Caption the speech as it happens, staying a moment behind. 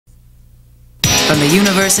From the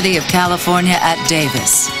University of California at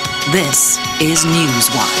Davis, this is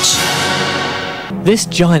Newswatch. This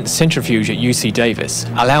giant centrifuge at UC Davis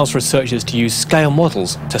allows researchers to use scale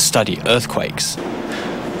models to study earthquakes.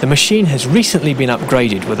 The machine has recently been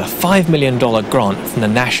upgraded with a $5 million grant from the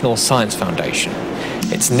National Science Foundation.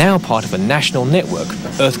 It's now part of a national network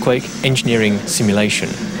of earthquake engineering simulation.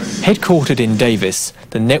 Headquartered in Davis,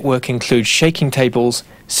 the network includes shaking tables,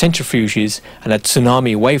 centrifuges, and a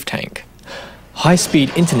tsunami wave tank.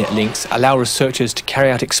 High-speed internet links allow researchers to carry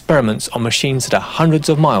out experiments on machines that are hundreds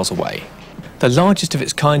of miles away. The largest of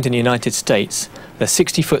its kind in the United States, the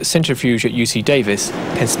 60-foot centrifuge at UC Davis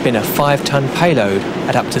can spin a 5-ton payload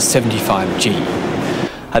at up to 75 G.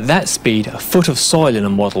 At that speed, a foot of soil in a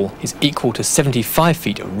model is equal to 75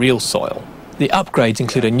 feet of real soil. The upgrades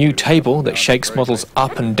include a new table that shakes models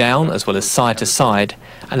up and down as well as side to side,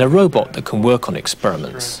 and a robot that can work on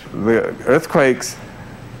experiments. The earthquakes'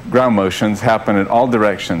 ground motions happen in all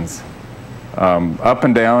directions, up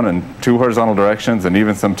and down and 2 horizontal directions and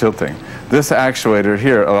even some tilting. This actuator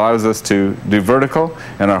here allows us to do vertical,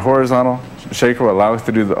 and our horizontal shaker will allow us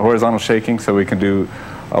to do the horizontal shaking, so we can do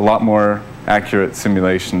a lot more accurate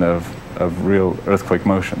simulation of real earthquake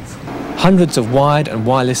motions. Hundreds of wired and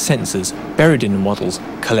wireless sensors buried in the models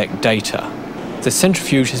collect data. The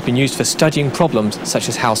centrifuge has been used for studying problems such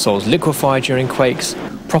as how soils liquefy during quakes,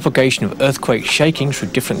 propagation of earthquake shaking through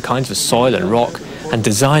different kinds of soil and rock, and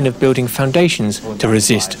design of building foundations to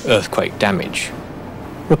resist earthquake damage.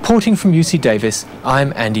 Reporting from UC Davis,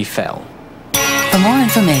 I'm Andy Fell. For more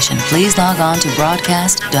information, please log on to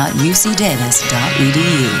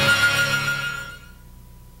broadcast.ucdavis.edu.